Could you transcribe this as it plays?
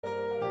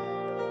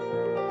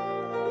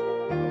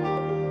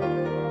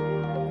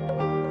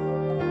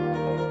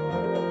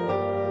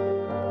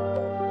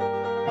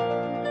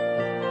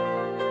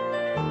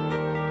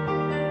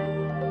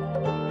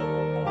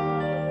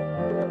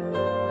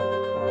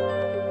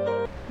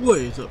What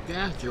is up,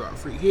 guys? Gerard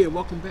Freak here.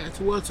 Welcome back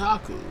to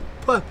Otaku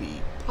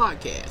Puppy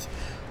Podcast.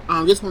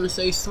 Just want to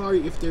say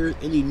sorry if there's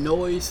any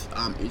noise.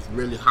 It's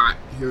really hot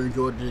here in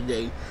Georgia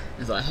today,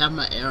 and so I have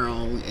my air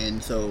on,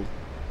 and so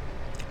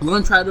I'm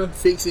gonna try to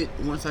fix it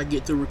once I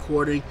get to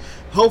recording.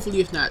 Hopefully,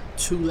 it's not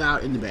too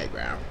loud in the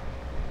background.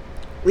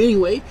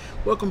 Anyway,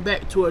 welcome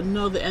back to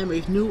another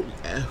anime news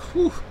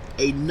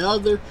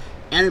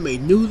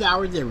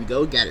hour. There we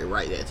go, got it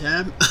right that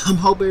time.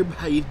 Hope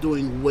everybody is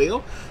doing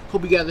well.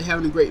 Hope you guys are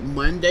having a great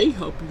Monday.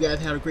 Hope you guys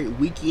had a great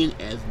weekend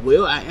as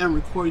well. I am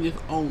recording this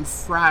on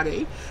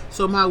Friday,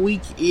 so my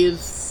weekend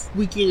is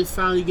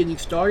finally getting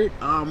started.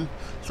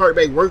 Started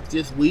back work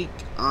this week,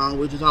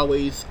 which is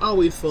always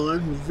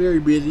fun. Was very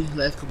busy the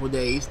last couple of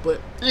days,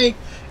 but hey,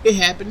 it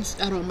happens.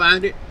 I don't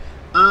mind it.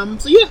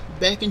 So yeah,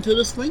 back into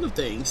the swing of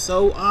things.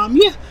 So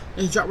yeah,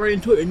 let's drop right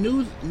into it.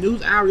 The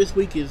news hour this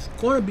week is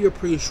going to be a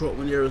pretty short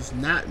one. There's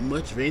not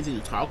much of anything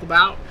to talk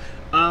about.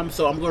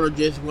 So what I'm going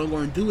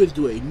to do is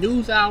do a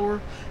news hour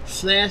 /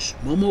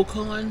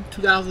 MomoCon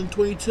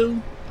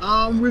 2022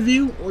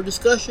 review or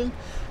discussion.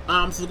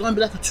 So it's going to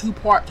be like a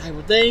 2-part type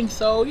of thing.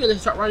 So yeah, let's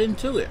start right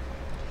into it.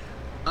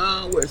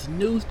 Where's the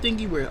news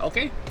thingy?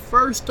 Okay,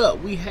 first up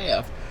we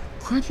have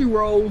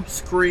Crunchyroll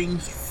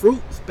screens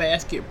Fruits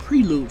Basket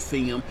prelude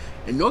film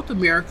in North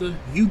America,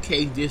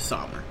 UK this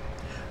summer.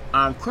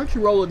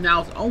 Crunchyroll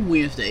announced on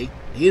Wednesday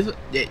that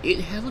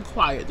it has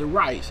acquired the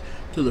rights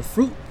to the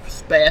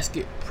Fruits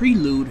Basket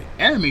prelude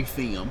anime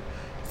film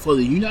for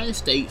the United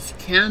States,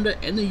 Canada,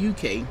 and the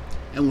UK,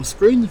 and will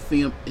screen the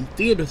film in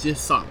theaters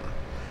this summer.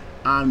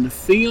 The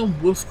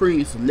film will screen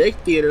in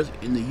select theaters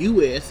in the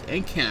US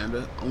and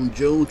Canada on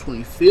June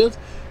 25th,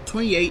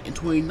 28th, and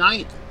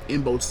 29th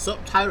in both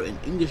subtitled and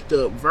English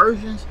dub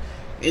versions,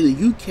 in the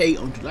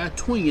UK on July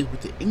 20th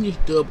with the English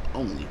dub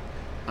only.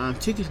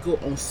 Tickets go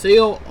on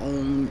sale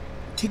in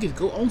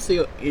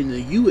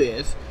the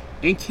US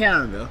and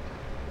Canada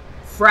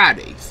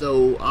Friday.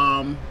 So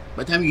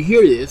by the time you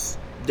hear this,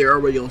 they're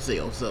already on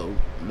sale. So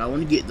you might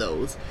want to get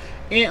those.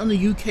 And on the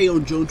UK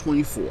on June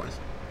 24th.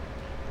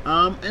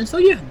 And so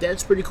yeah,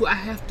 that's pretty cool. I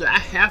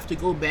have to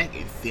go back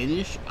and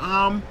finish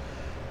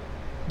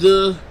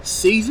the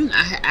season.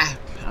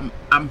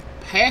 I'm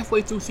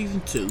halfway through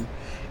season 2,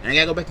 and I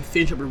gotta go back and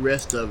finish up the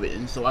rest of it,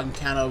 and so I can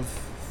kind of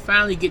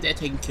finally get that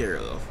taken care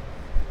of.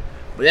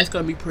 But that's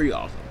gonna be pretty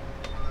awesome.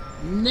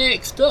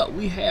 Next up,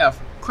 we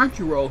have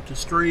Crunchyroll to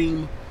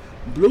stream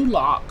Blue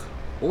Lock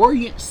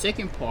Orient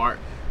second part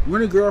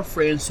Rent a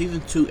Girlfriend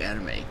season 2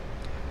 anime.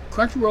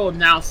 Crunchyroll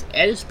announced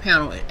at its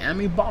panel at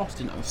Anime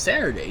Boston on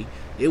Saturday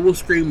it will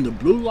stream the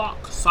Blue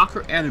Lock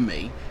soccer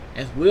anime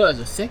as well as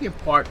the second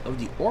part of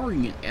the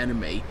Orient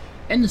anime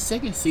and the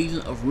second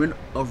season of Rent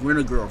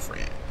a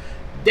Girlfriend.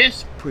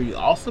 That's pretty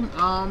awesome.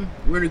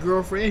 Rent a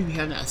Girlfriend, if you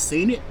have not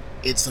seen it,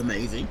 it's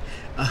amazing.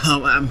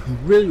 I'm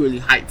really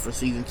hyped for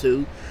season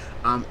 2.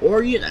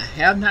 Orient, I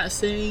have not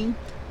seen.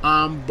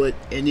 And then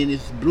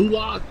it's Blue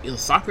Lock, it's a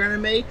soccer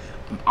anime.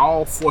 I'm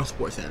all for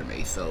sports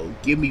anime, so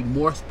give me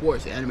more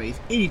sports animes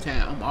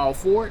anytime. I'm all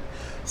for it.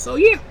 So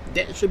yeah,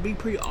 that should be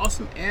pretty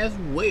awesome as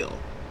well.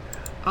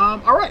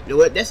 Alright,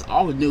 that's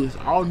all the news.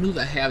 All the news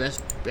I have,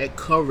 that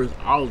covers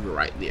all of it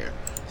right there.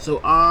 So,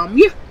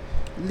 yeah,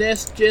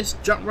 let's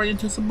just jump right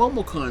into some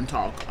MomoCon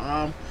talk.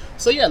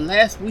 So yeah,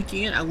 last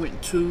weekend I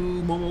went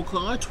to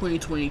MomoCon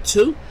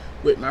 2022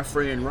 with my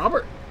friend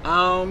Robert.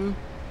 And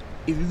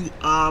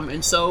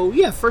so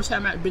yeah, first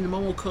time I've been to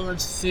MomoCon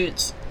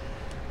since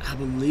I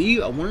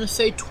want to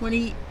say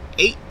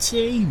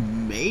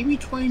 2018, maybe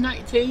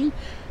 2019.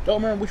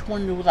 Don't remember which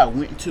one it was I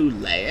went to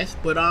last,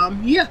 but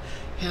yeah,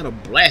 had a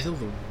blast. It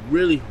was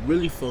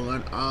really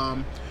fun.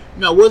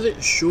 I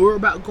wasn't sure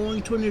about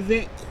going to an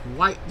event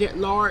quite that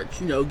large,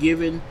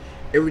 given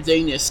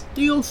everything that's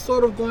still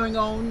sort of going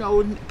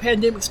on.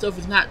 Pandemic stuff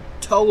is not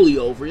totally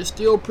over. It's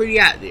still pretty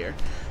out there.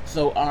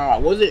 So I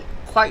wasn't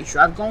quite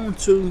sure. I've gone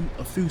to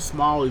a few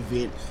small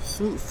events,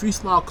 a few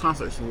small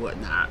concerts and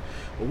whatnot,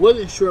 but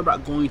wasn't sure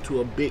about going to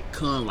a big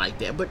con like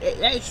that. But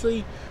it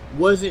actually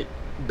wasn't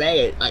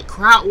bad. Like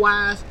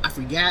crowd-wise, I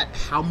forgot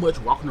how much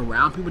walking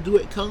around people do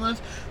at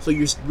cons. So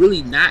you're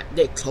really not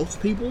that close to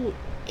people.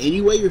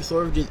 Anyway,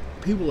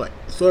 people are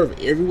sort of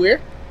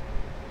everywhere.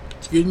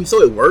 Excuse me.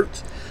 So it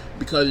works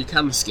because you're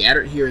kind of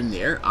scattered here and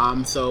there.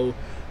 So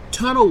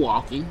ton of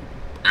walking.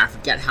 I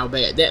forgot how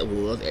bad that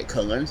was at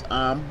cons.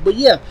 But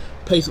yeah,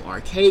 played some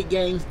arcade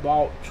games.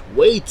 Bought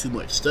way too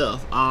much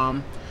stuff.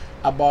 I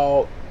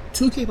bought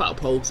 2 K-pop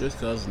posters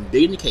because I'm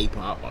big into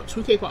K-pop. Bought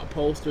 2 K-pop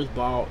posters.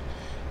 Bought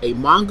a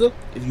manga.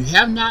 If you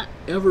have not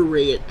ever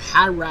read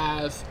High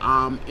Rise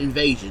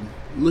Invasion,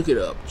 look it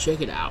up.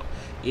 Check it out.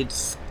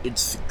 It's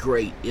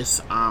great. It's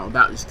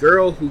about this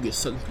girl who gets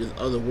sucked into this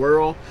other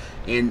world,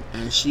 and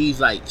she's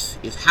like,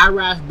 it's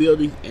high-rise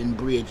buildings and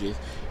bridges,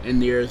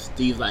 and there's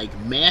these like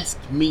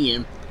masked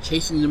men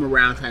chasing them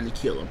around trying to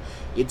kill them.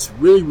 It's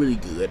really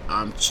good.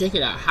 Check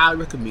it out. Highly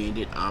recommend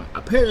it.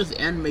 Apparently it's an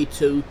anime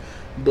too,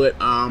 but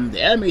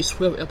the anime is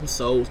 12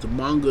 episodes. The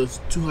manga's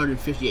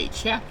 258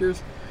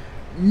 chapters.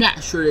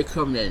 not sure they're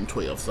covering that in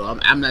 12, so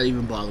I'm not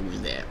even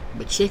bothering that.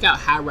 But check out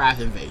High Rise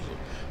Invasion.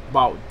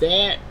 Bought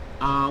that.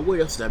 What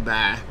else did I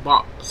buy?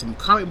 Bought some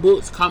comic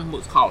books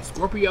called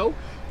Scorpio.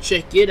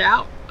 Check it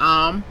out.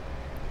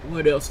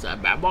 What else did I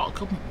buy?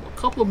 Bought a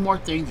couple of more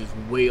things as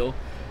well.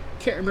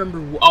 Can't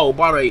remember. Oh,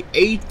 bought a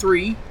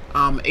A3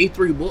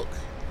 book.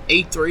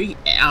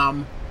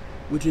 A3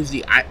 which is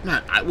the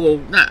not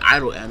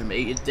idol anime.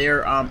 It's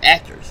their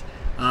actors.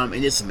 And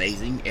it's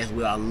amazing as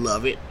well. I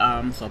love it.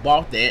 So I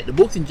bought that. The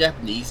book's in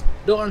Japanese.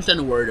 Don't understand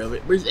the word of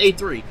it, but it's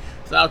A3,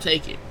 so I'll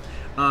take it.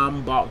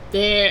 Bought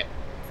that.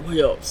 What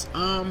else?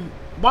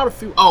 Bought a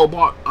few. Oh,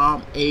 bought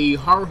a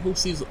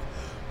Haruhi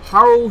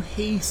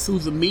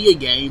Suzumiya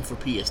game for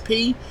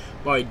PSP.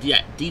 Bought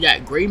a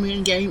D-Dot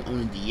Grayman game on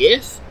the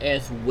DS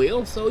as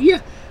well. So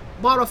yeah,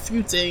 bought a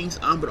few things.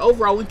 But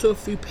overall, went to a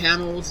few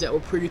panels that were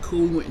pretty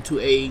cool. We went into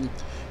a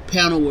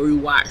panel where we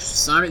watched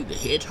Sonic the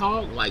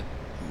Hedgehog, like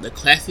the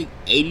classic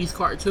 80s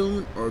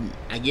cartoon, or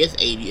I guess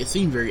 80s. It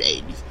seemed very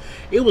 80s.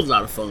 It was a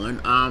lot of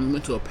fun.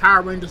 Went to a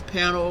Power Rangers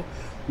panel.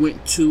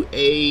 Went to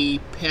a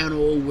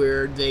panel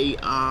where they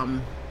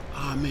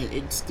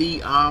it's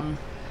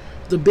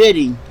the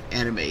betting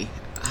anime.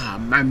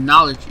 My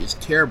knowledge is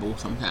terrible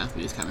sometimes for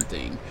this kind of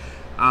thing.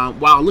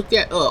 While I looked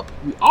that up,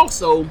 we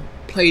also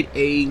played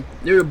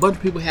there were a bunch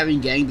of people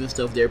having games and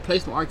stuff there.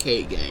 Played some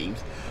arcade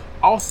games.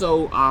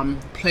 Also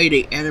played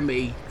a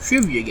anime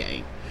trivia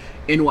game.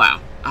 And wow,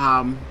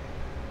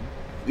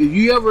 if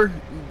you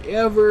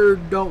ever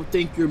don't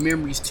think your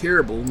memory's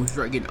terrible when you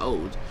start getting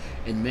old,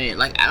 and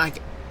man,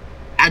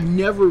 I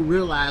never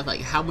realized like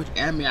how much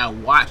anime I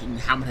watch and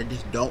how much I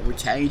just don't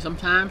retain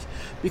sometimes,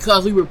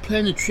 because we were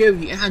playing the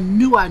trivia and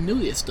I knew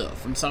this stuff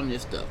from some of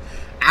this stuff.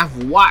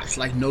 I've watched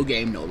like No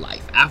Game No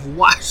Life. I've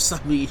watched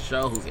some of these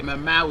shows and my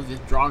mind was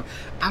just drawn.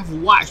 I've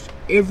watched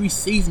every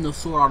season of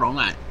Sword Art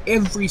Online,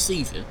 every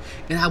season,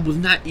 and I was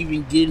not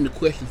even getting the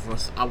questions for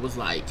us. I was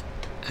like,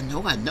 I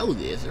know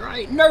this,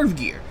 right? Nerve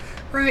Gear,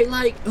 right?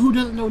 Like, who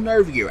doesn't know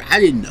Nerve Gear? I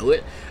didn't know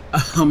it.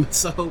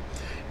 So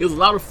it was a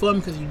lot of fun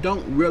because you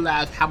don't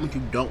realize how much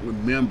you don't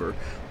remember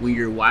when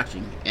you're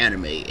watching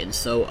anime. And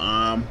so,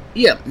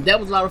 yeah, that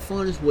was a lot of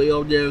fun as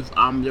well. There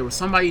was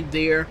somebody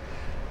there.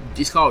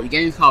 The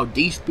game is called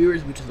D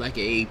Spirits, which is like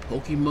a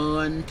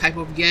Pokemon type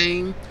of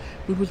game,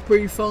 which was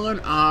pretty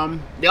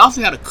fun. They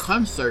also had a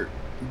concert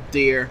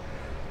there.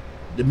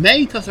 The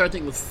main concert I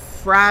think was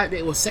Friday.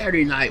 It was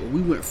Saturday night.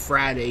 We went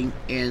Friday,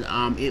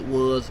 and it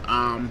was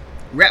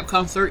rap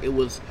concert. It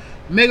was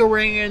Mega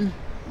Ran,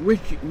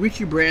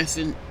 Richie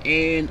Branson,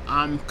 and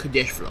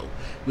Kadesh Flow,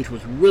 which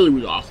was really,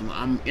 really awesome.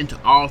 I'm into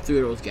all three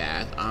of those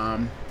guys.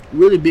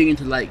 Really big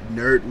into like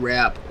nerd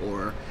rap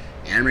or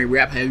anime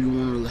rap, however you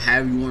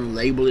want to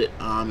label it.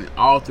 And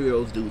all three of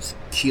those dudes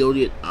killed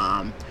it.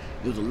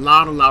 It was a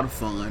lot of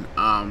fun.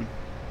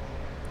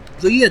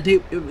 So yeah,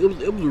 it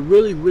was a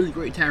really, really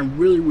great time.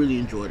 Really, really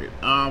enjoyed it.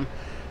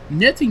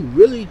 Nothing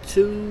really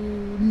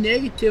too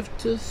negative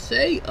to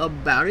say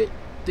about it.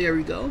 There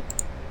we go.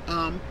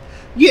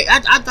 Yeah,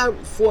 I thought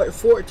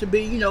for it to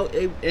be,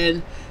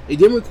 and it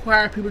didn't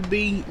require people to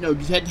be,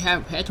 just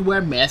had to wear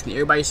a mask, and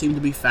everybody seemed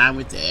to be fine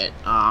with that.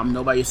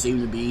 Nobody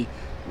seemed to be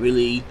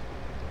really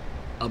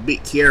a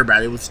big care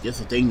about it. It was just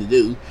a thing to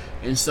do,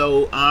 and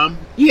so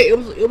yeah, it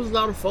was a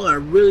lot of fun. I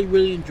really,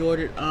 really enjoyed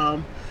it.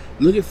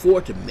 Looking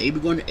forward to maybe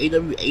going to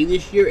AWA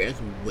this year as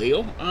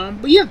well.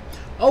 But yeah,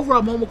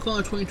 overall,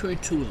 MomoCon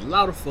 2022 was a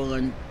lot of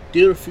fun.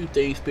 Did a few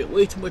things, spent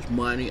way too much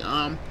money.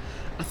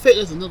 I think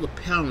there's another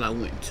panel I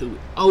went to.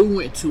 Oh, we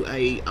went to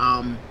a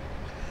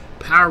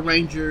Power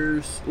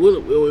Rangers.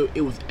 Well,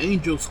 it was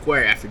Angel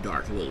Square After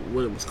Dark,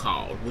 what it was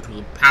called, which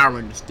was a Power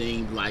Rangers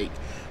theme, like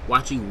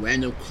watching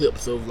random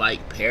clips of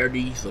like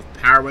parodies of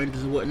Power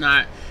Rangers and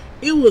whatnot.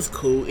 It was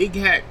cool. It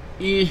got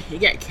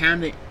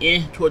kind of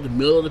toward the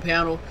middle of the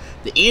panel.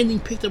 The ending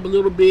picked up a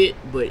little bit,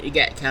 but it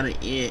got kind of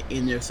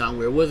in there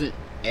somewhere. It wasn't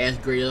as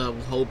great as I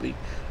was hoping.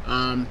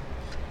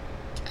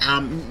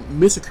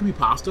 Mr.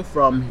 Creepypasta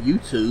from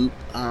YouTube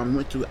I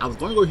was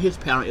going to go to his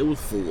panel. It was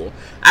full.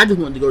 I just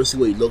wanted to go to see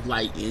what he looked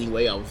like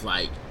anyway. I was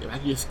like, if I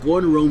could just go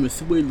in the room and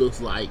see what he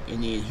looks like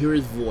and then hear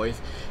his voice,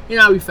 and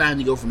I'll be fine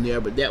to go from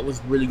there. But that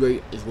was really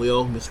great as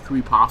well. Mr.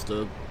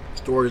 Creepypasta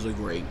stories are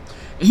great.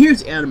 And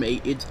here's the anime.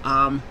 It's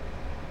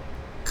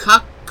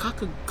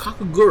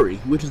Kakaguri,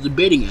 which is the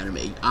betting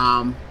anime.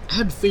 I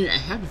have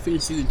to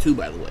finish season 2,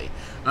 by the way.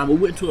 We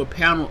went to a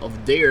panel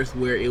of theirs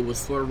where it was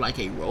sort of like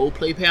a role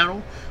play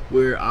panel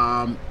where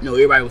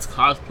everybody was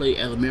cosplay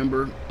as a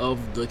member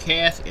of the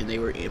cast, and they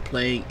were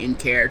playing in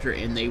character,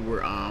 and they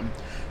were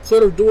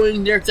sort of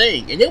doing their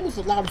thing, and it was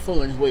a lot of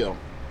fun as well.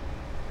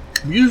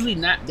 I'm usually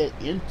not that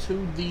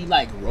into the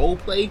like role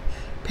play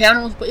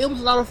panels, but it was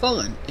a lot of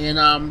fun,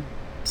 and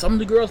some of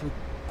the girls were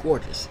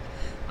gorgeous.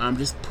 I'm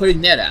just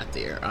putting that out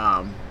there.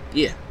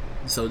 Yeah,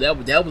 so that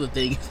was a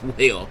thing as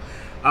well.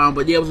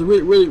 But yeah, it was a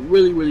really, really,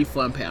 really, really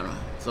fun panel.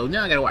 So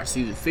now I gotta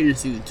finish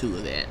season 2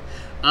 of that.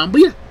 But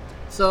yeah,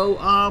 so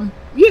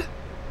yeah,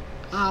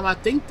 I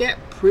think that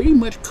pretty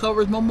much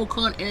covers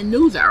MomoCon and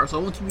News Hour, so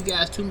I won't keep you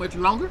guys too much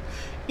longer.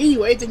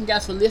 Anyway, thank you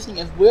guys for listening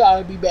as well.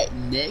 I'll be back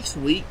next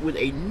week with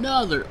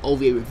another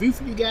OVA review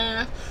for you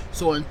guys.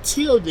 So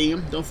until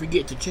then, don't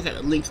forget to check out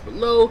the links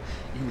below.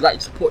 If you'd like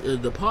to support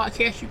the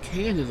podcast, you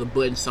can. There's a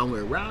button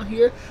somewhere around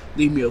here.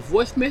 Leave me a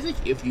voice message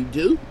if you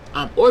do,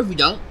 or if you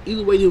don't.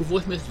 Either way, leave a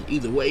voice message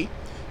either way.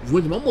 If you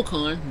went to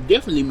MomoCon,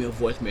 definitely leave me a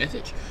voice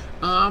message.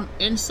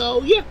 And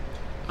so, yeah.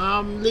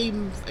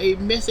 Leave a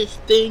message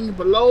thing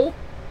below.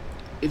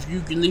 If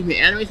you can leave me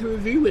an anime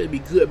review, it'll be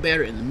good,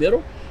 better, in the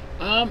middle.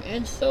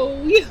 And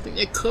so, yeah, I think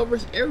that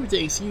covers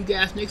everything. See you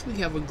guys next week.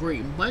 Have a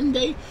great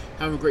Monday.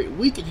 Have a great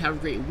week, and have a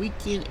great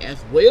weekend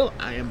as well.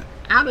 I am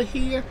out of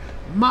here.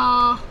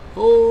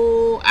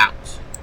 Maho out.